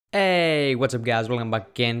Hey, what's up guys, welcome back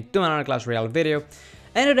again to another Clash Royale video.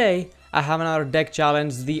 And today I have another deck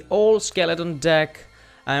challenge, the all skeleton deck,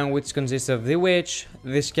 which consists of the witch,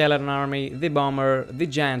 the skeleton army, the bomber, the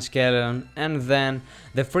giant skeleton, and then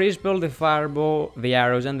the freeze ball, the fireball, the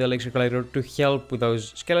arrows, and the elixir collector to help with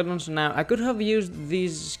those skeletons. Now I could have used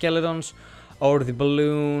these skeletons or the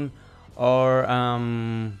balloon or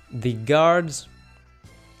the guards,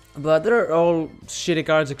 but they're all shitty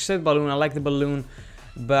cards except balloon. I like the balloon,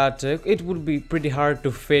 but it would be pretty hard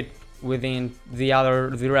to fit within the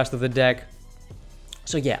rest of the deck.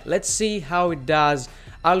 So yeah, let's see how it does.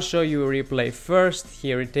 I'll show you a replay first.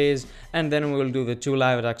 Here it is, and then we'll do the two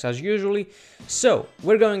live attacks as usually. So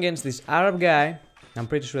we're going against this Arab guy. I'm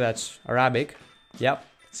pretty sure that's Arabic. Yep.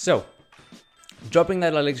 So dropping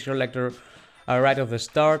that elixir collector right off the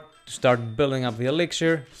start to start building up the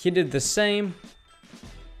elixir. He did the same.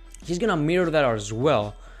 He's gonna mirror that as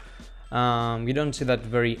well. You don't see that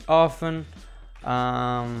very often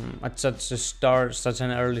at such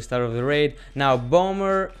an early start of the raid. Now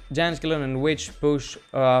bomber, giant skeleton, and witch push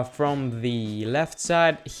from the left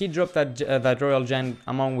side. He dropped that royal giant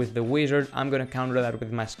along with the wizard. I'm gonna counter that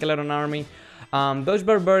with my skeleton army. Those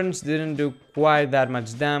barbarians didn't do quite that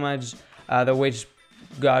much damage. The witch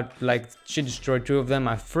got, like, she destroyed two of them.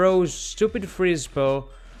 I froze, stupid freeze spell.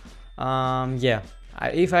 Yeah.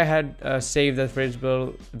 If I had saved that freeze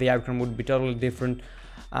spell, the outcome would be totally different.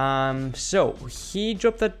 So he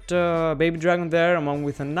dropped that baby dragon there along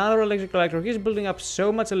with another elixir collector. He's building up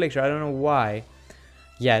so much elixir, I don't know why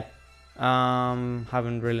yet.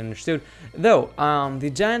 Haven't really understood. Though, the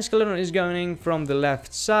giant skeleton is going from the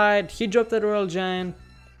left side. He dropped that royal giant.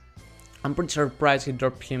 I'm pretty surprised he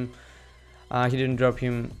dropped him. He didn't drop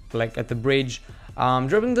him like at the bridge.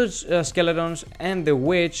 Dropping those skeletons and the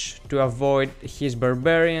witch to avoid his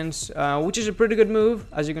barbarians, which is a pretty good move.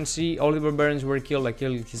 As you can see, all the barbarians were killed. I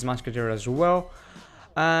killed his musketeer as well.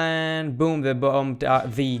 And boom,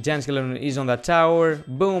 the giant skeleton is on that tower.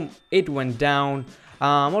 Boom, it went down.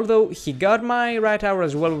 Although he got my right tower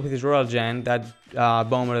as well with his royal giant. That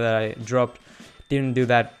bomber that I dropped didn't do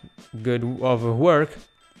that good of work.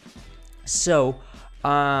 So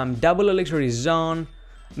double elixir is on.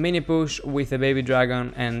 Mini push with a baby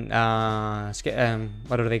dragon and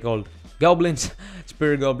what are they called? Goblins,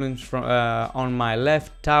 spirit goblins from on my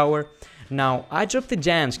left tower. Now I dropped the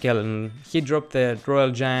giant skeleton. He dropped the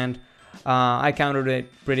royal giant. I countered it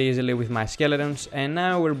pretty easily with my skeletons, and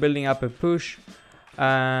now we're building up a push.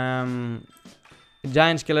 Giant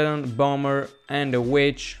skeleton, bomber, and a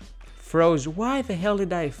witch froze. Why the hell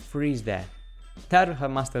did I freeze that? That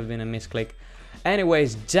must have been a misclick.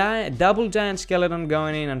 Anyways, double giant skeleton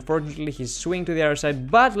going in. Unfortunately, he swing to the other side,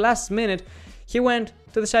 but last minute he went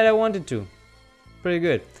to the side I wanted to. Pretty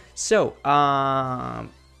good. So,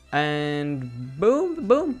 and boom,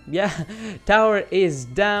 boom, yeah. Tower is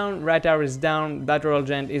down, right tower is down. That royal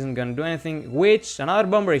giant isn't gonna do anything. Witch, another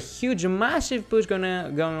bomber, a huge, massive push going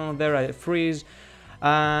on there. I freeze,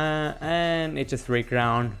 and it's a 3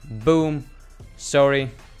 crown. Boom. Sorry,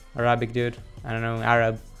 Arabic dude. I don't know,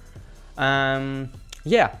 Arab.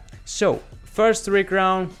 Yeah, so first 3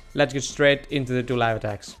 crown, let's get straight into the two live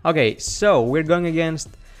attacks. Okay, so we're going against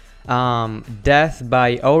Death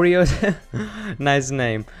by Oreos. Nice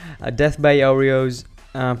name. Death by Oreos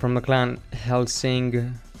from the clan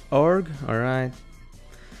Helsing Org. Alright.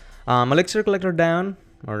 Elixir collector down.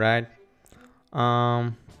 Alright.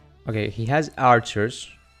 Okay, he has archers.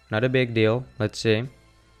 Not a big deal. Let's see.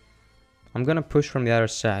 I'm gonna push from the other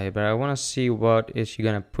side, but I wanna see what is he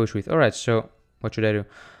gonna push with. Alright, so what should I do?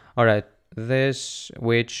 Alright, this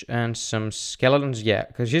witch and some skeletons, yeah,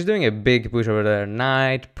 because he's doing a big push over there.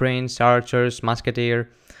 Knight, prince, archers, musketeer.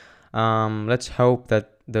 Let's hope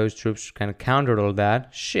that those troops can counter all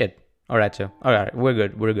that. Shit. Alright, so alright, we're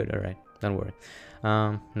good, alright. Don't worry.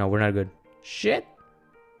 No, we're not good. Shit.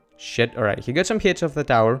 Alright, he got some hits off the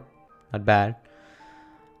tower. Not bad.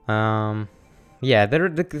 Yeah,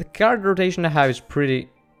 the card rotation I have is pretty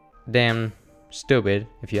damn stupid,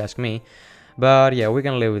 if you ask me. But yeah, we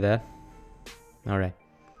can live with that. Alright.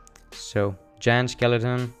 So, giant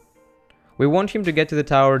skeleton. We want him to get to the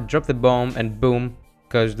tower, drop the bomb, and boom.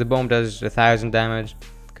 Because the bomb does 1000 damage.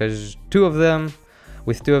 Because with two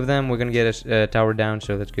of them, we're gonna get a tower down,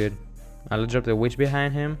 so that's good. I'll drop the witch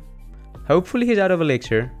behind him. Hopefully he's out of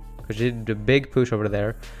elixir, because he did a big push over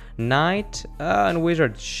there. Knight and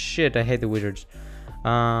wizard. Shit, I hate the wizards.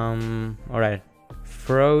 Alright.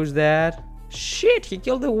 Froze that. Shit, he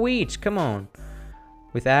killed the witch. Come on.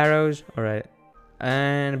 With arrows. Alright.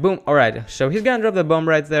 And boom. Alright, so he's gonna drop the bomb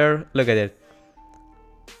right there. Look at it.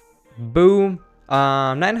 Boom.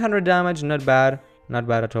 900 damage. Not bad. Not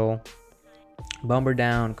bad at all. Bomber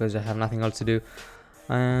down, because I have nothing else to do.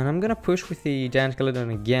 And I'm gonna push with the giant skeleton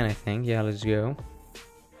again, I think. Yeah, let's go.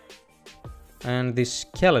 And the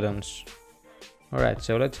skeletons. Alright,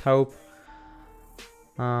 so let's hope.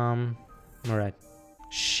 Alright.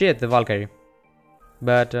 Shit, the Valkyrie.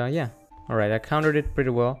 But, yeah. Alright, I countered it pretty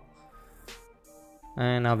well.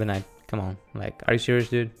 And now the knight. Come on. Like, are you serious,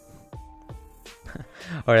 dude?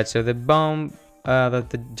 Alright, so the bomb that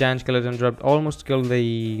the giant skeleton dropped almost killed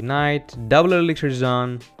the knight. Double elixir is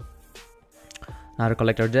on. Another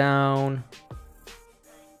collector down.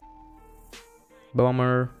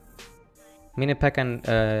 Bomber. Mini pack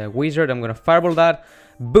and wizard. I'm gonna fireball that.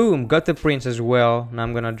 Boom! Got the prince as well. Now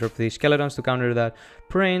I'm gonna drop the skeletons to counter that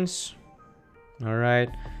prince. Alright.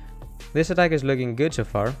 This attack is looking good so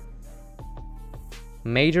far.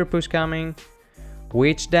 Major push coming.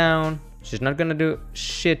 Witch down. She's not gonna do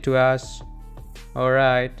shit to us.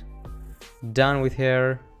 Alright. Done with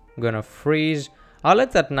her. I'm gonna freeze. I'll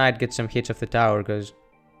let that knight get some hits off the tower because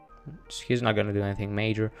he's not gonna do anything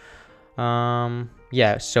major.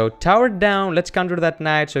 Yeah, so tower down. Let's counter that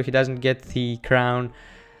knight so he doesn't get the crown.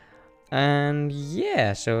 And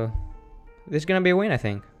yeah, so this is gonna be a win, I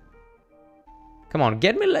think. Come on,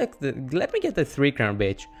 get me like let me get the 3 crown,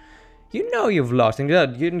 bitch. You know you've lost, and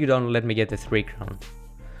you don't let me get the 3 crown.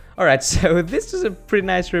 Alright, so this is a pretty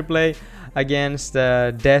nice replay against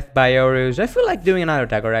Death by Horus. I feel like doing another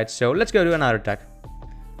attack, alright, so let's go do another attack.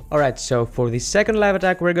 Alright, so for the second live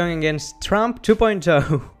attack, we're going against Trump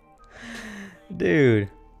 2.0. Dude,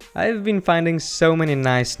 I've been finding so many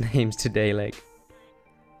nice names today, like...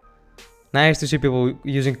 Nice to see people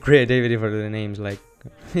using creativity for the names, like...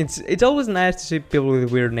 It's always nice to see people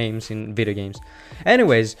with weird names in video games.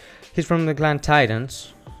 Anyways, he's from the clan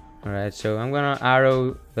Titans. Alright, so I'm gonna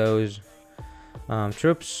arrow those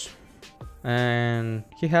troops. And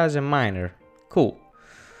he has a miner. Cool.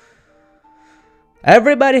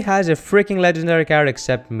 Everybody has a freaking legendary card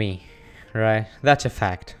except me. Right? That's a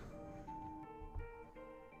fact.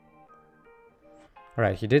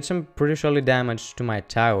 Alright, he did some pretty solid damage to my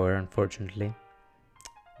tower, unfortunately.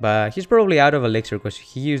 But he's probably out of elixir because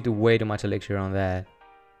he used way too much elixir on that.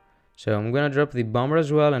 So I'm gonna drop the bomber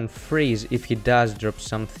as well and freeze if he does drop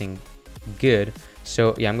something good.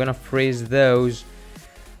 So yeah, I'm gonna freeze those.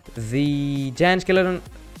 The giant skeleton.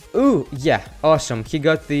 Ooh, yeah, awesome. He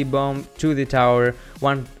got the bomb to the tower.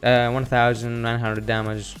 1,900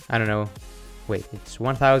 damage. I don't know. Wait, it's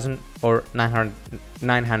 1,000 or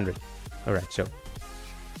 900. Alright, so.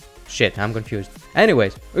 Shit, I'm confused.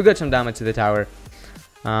 Anyways, we got some damage to the tower.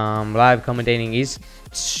 Live commentating is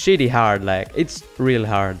shitty hard, like, it's real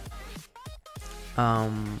hard.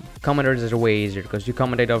 Commenters is way easier because you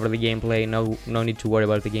commentate over the gameplay, no need to worry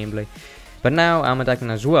about the gameplay. But now I'm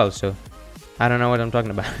attacking as well, so I don't know what I'm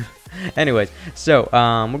talking about. Anyways, so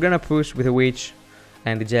we're gonna push with a witch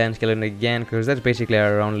and the giant skeleton again because that's basically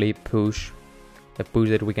our only push, the push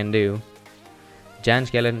that we can do. Giant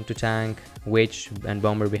skeleton to tank, witch and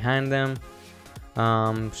bomber behind them.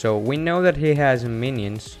 So we know that he has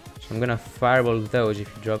minions, so I'm gonna fireball those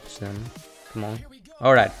if he drops them. Come on.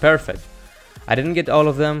 Alright, perfect. I didn't get all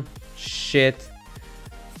of them. Shit.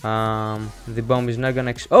 The bomb is not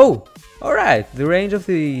gonna oh! Alright, the range of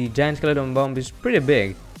the giant skeleton bomb is pretty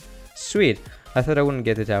big. Sweet. I thought I wouldn't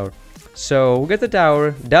get the tower. So we get the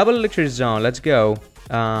tower. Double elixir zone. Let's go.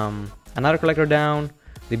 Another collector down.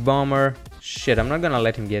 The bomber. Shit, I'm not gonna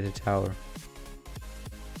let him get the tower.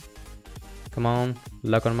 Come on,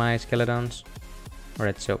 lock on my skeletons.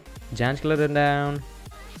 Alright, so giant skeleton down.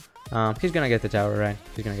 He's gonna get the tower, right?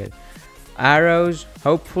 He's gonna get it. Arrows.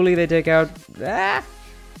 Hopefully they take out.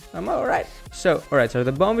 I'm alright. So, alright, so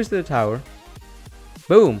the bomb is to the tower.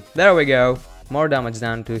 Boom! There we go. More damage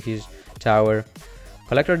down to his tower.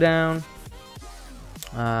 Collector down.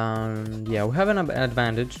 Yeah, we have an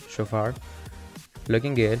advantage so far.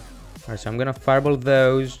 Looking good. Alright, so I'm gonna fireball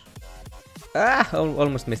those.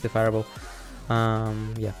 Almost missed the fireball.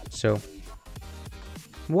 Yeah, so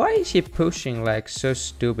why is he pushing like so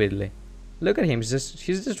stupidly? Look at him, he's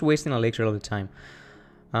just wasting elixir all the time.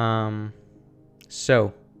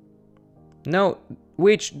 So no,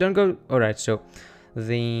 witch, don't go. Alright, so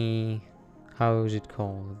the how is it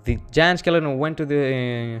called? The giant skeleton went to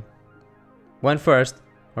the went first.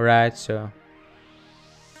 Alright, so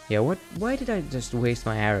yeah, why did I just waste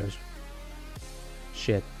my arrows?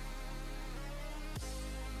 Shit.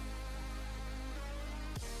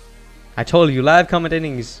 I told you, live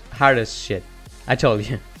commentating is hard as shit. I told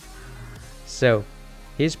you. So,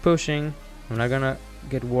 he's pushing. I'm not gonna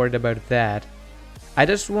get worried about that. I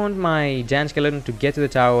just want my giant skeleton to get to the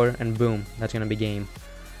tower and boom, that's gonna be game.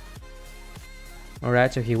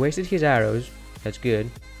 Alright, so he wasted his arrows. That's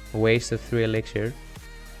good. Waste of 3 elixir.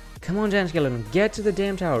 Come on, giant skeleton, get to the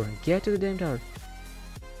damn tower. Get to the damn tower.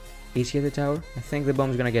 Is he at the tower? I think the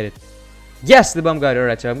bomb's gonna get it. Yes, the bomb got it.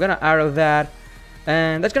 Alright, so I'm gonna arrow that.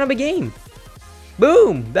 And that's gonna be game.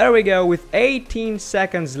 Boom! There we go, with 18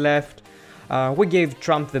 seconds left. We gave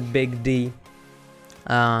Trump the big D.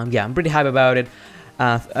 Yeah, I'm pretty happy about it.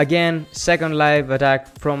 Again, second live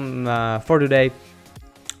attack from for today.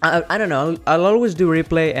 I don't know, I'll always do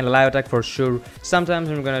replay and live attack for sure. Sometimes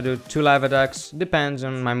I'm gonna do 2 live attacks, depends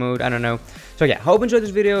on my mood, I don't know. So yeah, hope you enjoyed this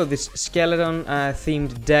video, this skeleton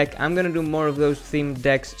themed deck. I'm gonna do more of those themed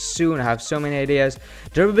decks soon. I have so many ideas.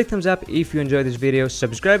 Drop a big thumbs up if you enjoyed this video,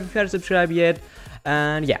 subscribe if you haven't subscribed yet,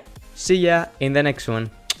 and yeah, see ya in the next one.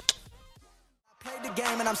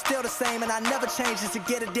 Game and I'm still the same and I never change just to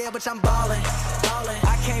get a deal, but I'm ballin'.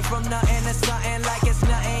 I came from nothing to something like it's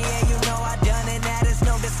nothing. Yeah, you know I done it, that is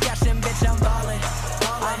no discussion, bitch. I'm ballin'.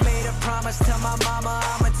 I made a promise to my mama,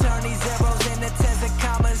 I'ma turn these zeros into tens and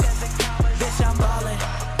commas. Bitch, I'm ballin'.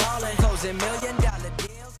 Closing